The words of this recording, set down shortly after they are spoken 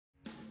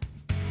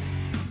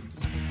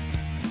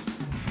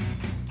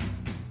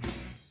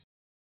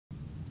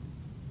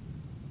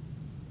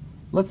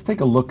Let's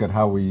take a look at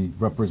how we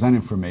represent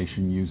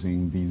information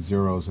using these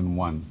zeros and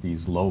ones,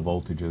 these low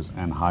voltages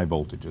and high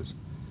voltages.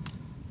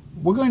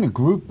 We're going to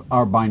group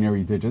our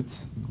binary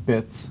digits,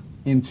 bits,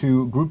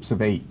 into groups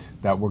of 8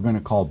 that we're going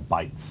to call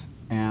bytes.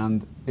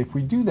 And if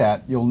we do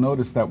that, you'll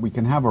notice that we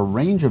can have a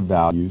range of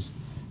values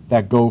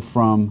that go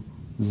from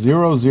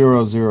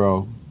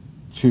 000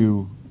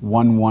 to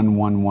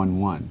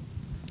 11111.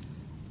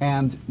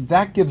 And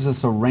that gives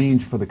us a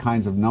range for the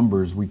kinds of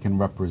numbers we can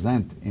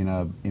represent in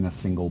a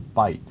single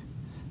byte.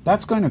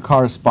 That's going to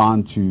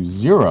correspond to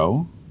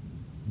 0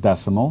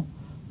 decimal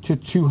to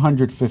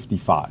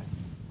 255.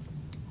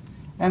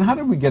 And how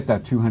did we get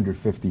that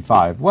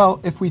 255? Well,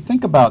 if we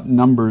think about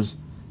numbers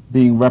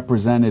being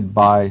represented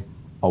by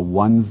a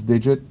ones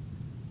digit,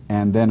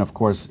 and then of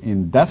course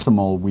in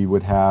decimal we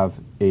would have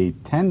a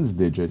tens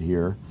digit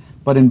here,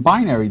 but in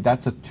binary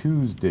that's a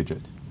twos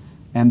digit,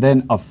 and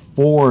then a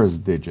fours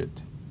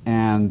digit,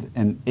 and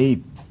an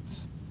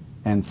eighths,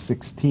 and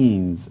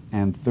sixteens,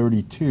 and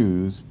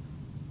 32s,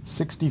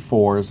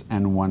 64s,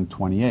 and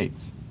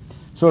 128s.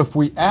 So if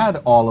we add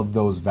all of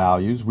those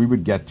values, we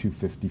would get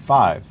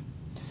 255.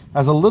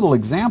 As a little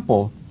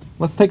example,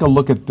 let's take a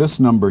look at this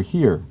number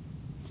here,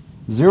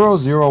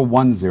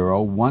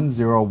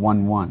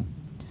 00101011.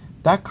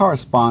 That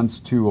corresponds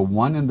to a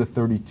 1 in the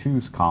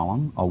 32s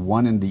column, a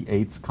 1 in the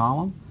 8s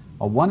column,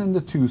 a 1 in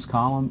the 2s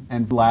column,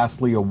 and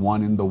lastly a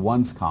 1 in the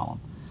 1s column.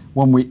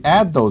 When we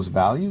add those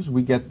values,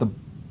 we get the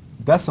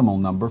decimal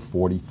number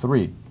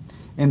 43.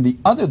 In the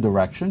other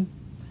direction,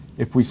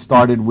 if we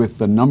started with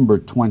the number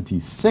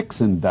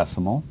 26 in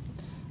decimal,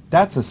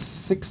 that's a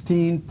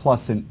 16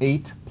 plus an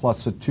 8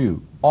 plus a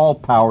 2, all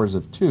powers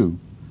of 2.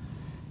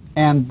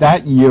 And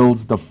that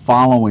yields the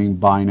following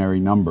binary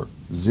number,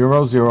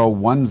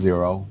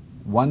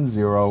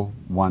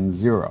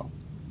 00101010.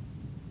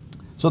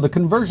 So the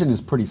conversion is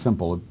pretty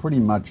simple. It pretty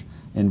much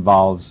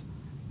involves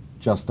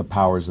just the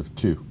powers of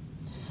 2.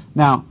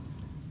 Now,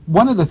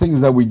 one of the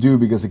things that we do,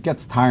 because it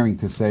gets tiring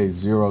to say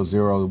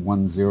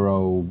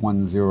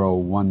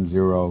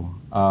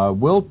 00101010,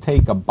 we'll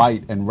take a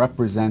byte and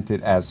represent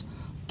it as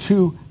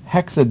 2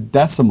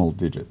 hexadecimal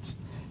digits.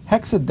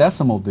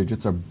 Hexadecimal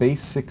digits are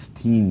base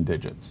 16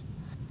 digits.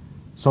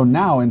 So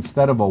now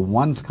instead of a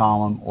ones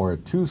column or a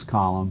twos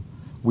column,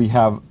 we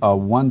have a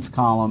ones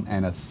column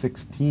and a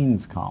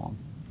 16s column.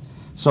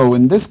 So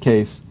in this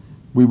case,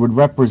 we would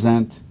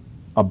represent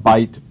a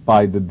byte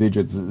by the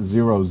digits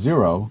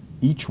 00.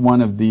 Each one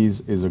of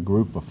these is a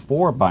group of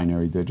 4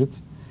 binary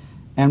digits,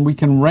 and we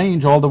can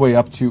range all the way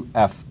up to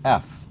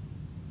FF,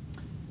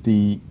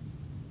 the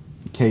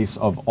case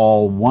of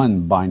all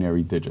 1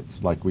 binary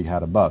digits like we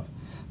had above.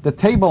 The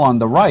table on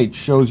the right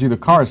shows you the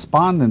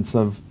correspondence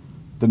of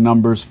the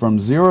numbers from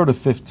 0 to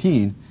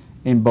 15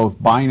 in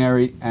both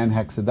binary and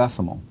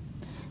hexadecimal.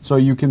 So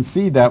you can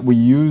see that we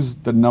use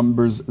the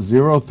numbers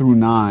 0 through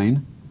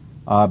 9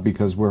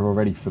 because we're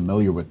already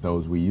familiar with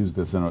those. We use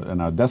this in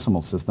our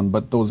decimal system,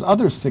 but those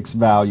other 6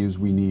 values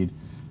we need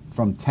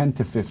from 10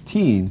 to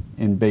 15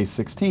 in base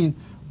 16,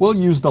 we'll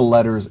use the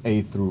letters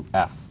A through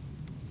F.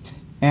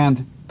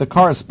 And the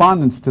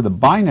correspondence to the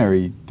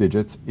binary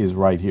digits is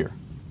right here.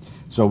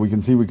 So we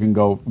can see we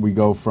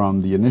go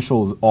from the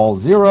initials all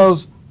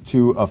zeros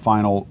to a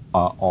final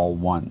all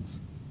ones.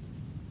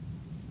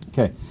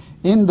 Okay,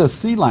 in the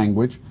C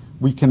language,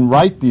 we can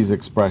write these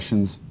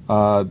expressions,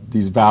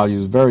 these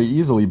values very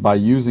easily by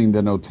using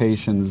the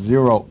notation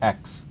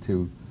 0x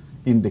to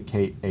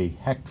indicate a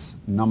hex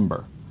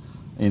number,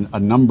 a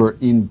number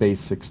in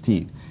base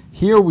 16.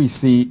 Here we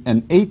see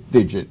an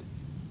 8-digit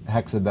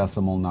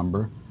hexadecimal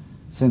number.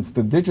 Since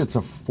the digits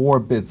are 4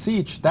 bits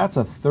each, that's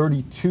a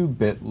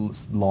 32-bit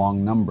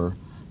long number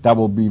that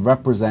will be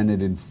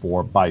represented in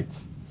 4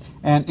 bytes.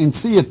 And in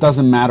C, it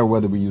doesn't matter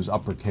whether we use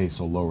uppercase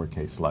or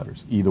lowercase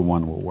letters. Either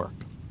one will work.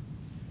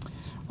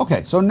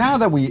 Okay, so now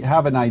that we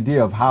have an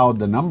idea of how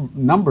the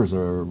numbers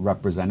are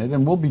represented,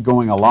 and we'll be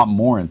going a lot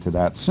more into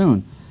that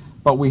soon,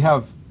 but we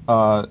have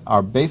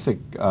our basic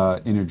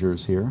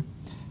integers here,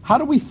 how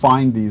do we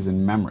find these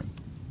in memory?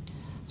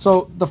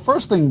 So the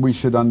first thing we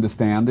should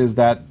understand is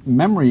that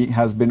memory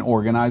has been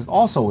organized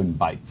also in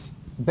bytes.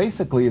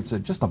 Basically, it's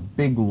just a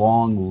big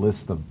long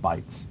list of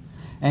bytes.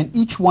 And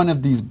each one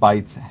of these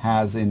bytes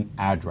has an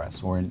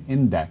address or an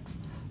index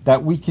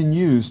that we can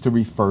use to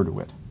refer to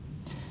it.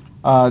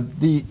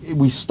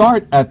 We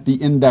start at the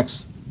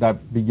index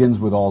that begins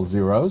with all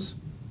zeros,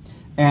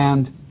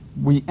 and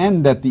we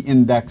end at the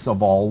index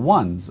of all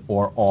ones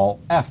or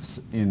all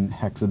Fs in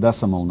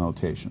hexadecimal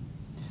notation.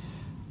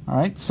 All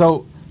right,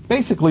 so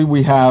basically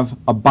we have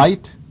a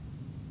byte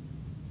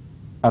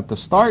at the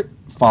start,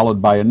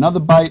 followed by another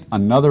byte,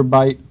 another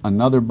byte,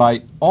 another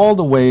byte, all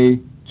the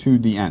way to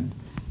the end.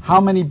 How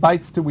many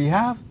bytes do we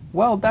have?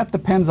 Well, that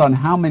depends on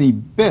how many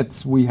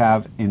bits we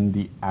have in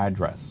the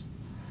address.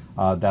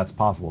 That's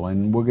possible.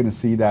 And we're going to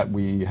see that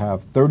we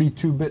have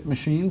 32-bit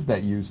machines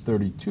that use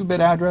 32-bit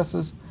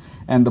addresses,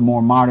 and the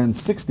more modern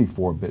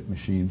 64-bit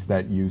machines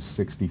that use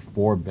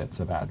 64 bits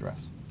of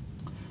address.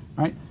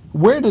 right?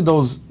 Where do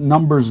those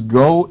numbers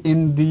go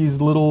in these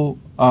little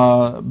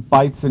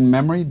bytes in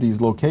memory,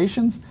 these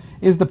locations,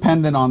 is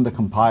dependent on the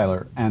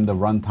compiler and the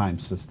runtime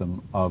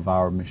system of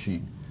our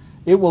machine.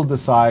 It will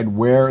decide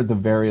where the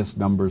various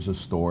numbers are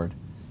stored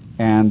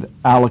and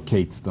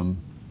allocates them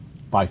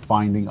by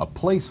finding a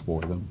place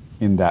for them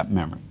in that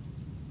memory.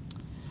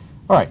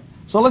 All right,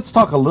 so let's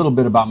talk a little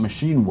bit about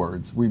machine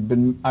words.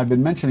 I've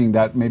been mentioning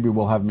that maybe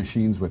we'll have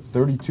machines with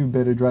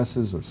 32-bit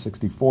addresses or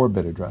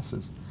 64-bit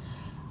addresses.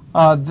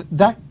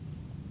 That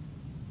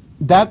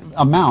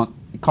amount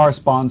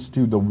corresponds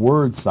to the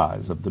word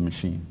size of the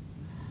machine.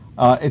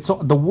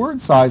 The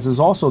word size is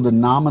also the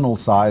nominal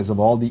size of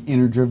all the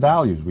integer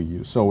values we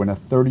use. So in a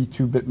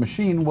 32-bit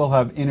machine, we'll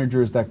have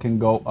integers that can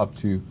go up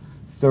to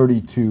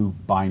 32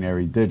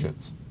 binary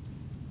digits.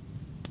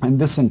 And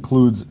this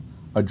includes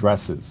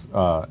addresses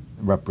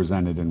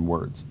represented in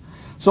words.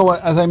 So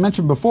as I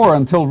mentioned before,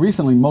 until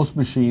recently, most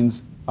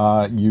machines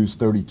use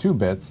 32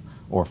 bits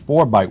or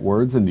 4-byte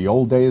words. In the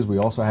old days, we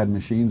also had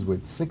machines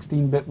with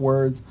 16-bit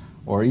words,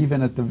 or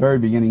even at the very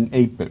beginning,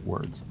 8-bit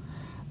words.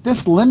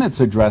 This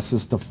limits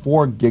addresses to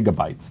 4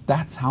 gigabytes.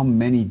 That's how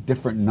many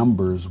different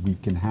numbers we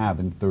can have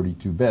in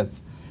 32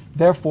 bits.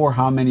 Therefore,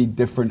 how many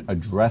different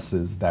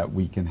addresses that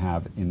we can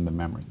have in the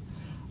memory.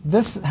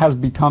 This has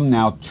become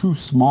now too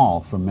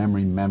small for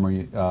many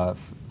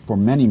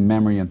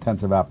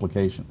memory-intensive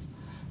applications.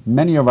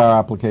 Many of our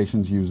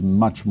applications use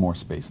much more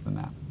space than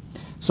that.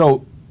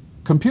 So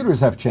computers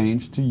have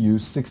changed to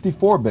use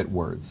 64-bit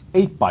words,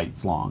 8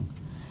 bytes long.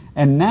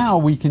 And now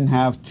we can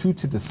have 2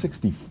 to the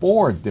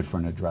 64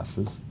 different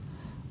addresses,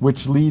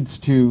 which leads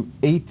to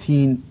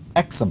 18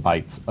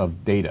 exabytes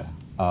of data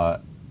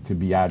to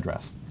be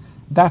addressed.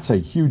 That's a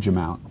huge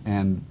amount,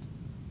 and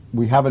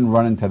we haven't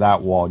run into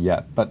that wall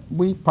yet, but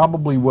we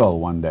probably will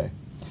one day.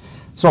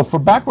 So for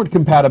backward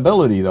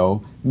compatibility,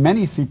 though,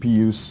 many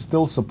CPUs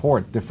still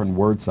support different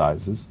word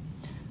sizes.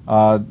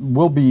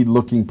 We'll be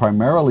looking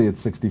primarily at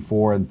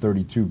 64 and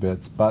 32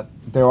 bits, but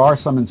there are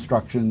some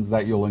instructions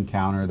that you'll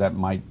encounter that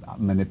might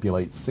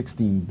manipulate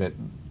 16-bit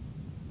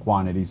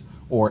quantities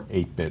or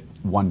 8-bit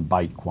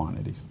 1-byte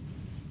quantities.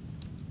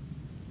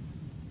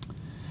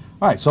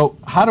 All right, so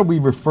how do we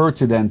refer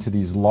to then to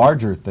these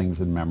larger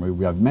things in memory?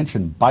 We have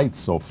mentioned bytes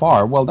so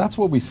far. Well, that's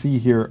what we see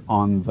here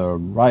on the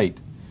right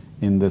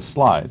in this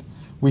slide.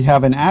 We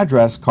have an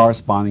address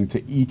corresponding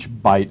to each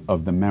byte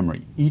of the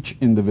memory, each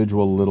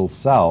individual little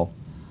cell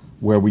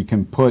where we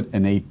can put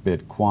an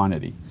 8-bit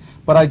quantity.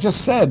 But I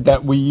just said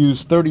that we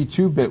use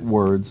 32-bit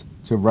words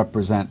to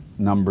represent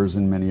numbers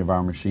in many of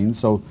our machines,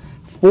 so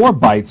 4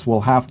 bytes will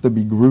have to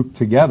be grouped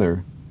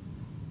together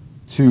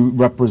to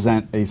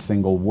represent a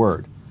single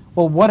word.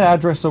 Well, what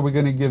address are we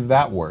going to give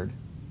that word?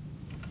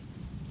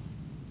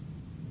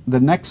 The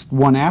next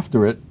one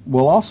after it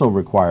will also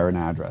require an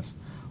address.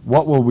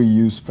 What will we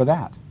use for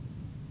that?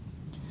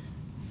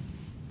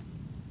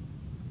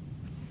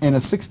 In a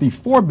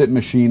 64-bit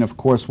machine, of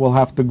course, we'll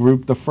have to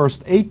group the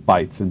first 8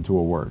 bytes into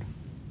a word.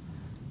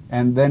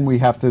 And then we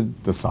have to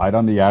decide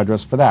on the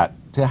address for that.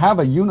 To have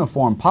a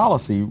uniform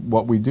policy,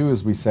 what we do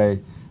is we say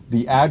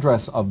the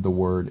address of the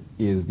word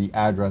is the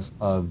address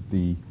of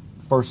the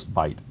first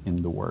byte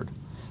in the word.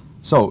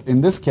 So in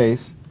this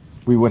case,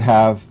 we would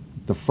have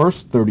the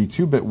first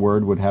 32-bit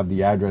word would have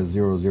the address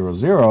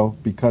 000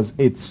 because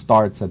it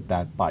starts at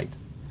that byte.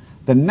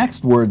 The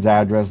next word's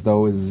address,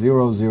 though, is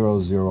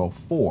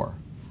 0004.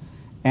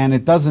 And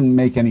it doesn't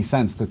make any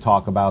sense to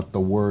talk about the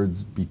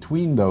words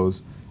between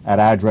those at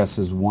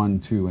addresses 1,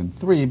 2, and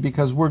 3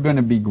 because we're going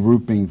to be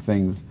grouping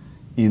things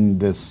in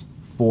this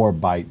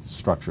 4-byte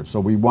structure. So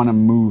we want to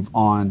move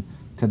on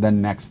to the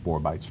next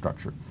 4-byte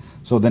structure.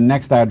 So the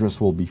next address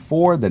will be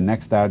 4, the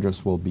next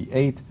address will be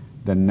 8,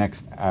 the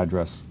next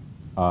address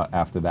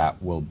after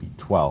that will be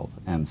 12,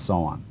 and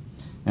so on.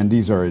 And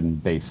these are in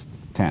base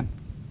 10.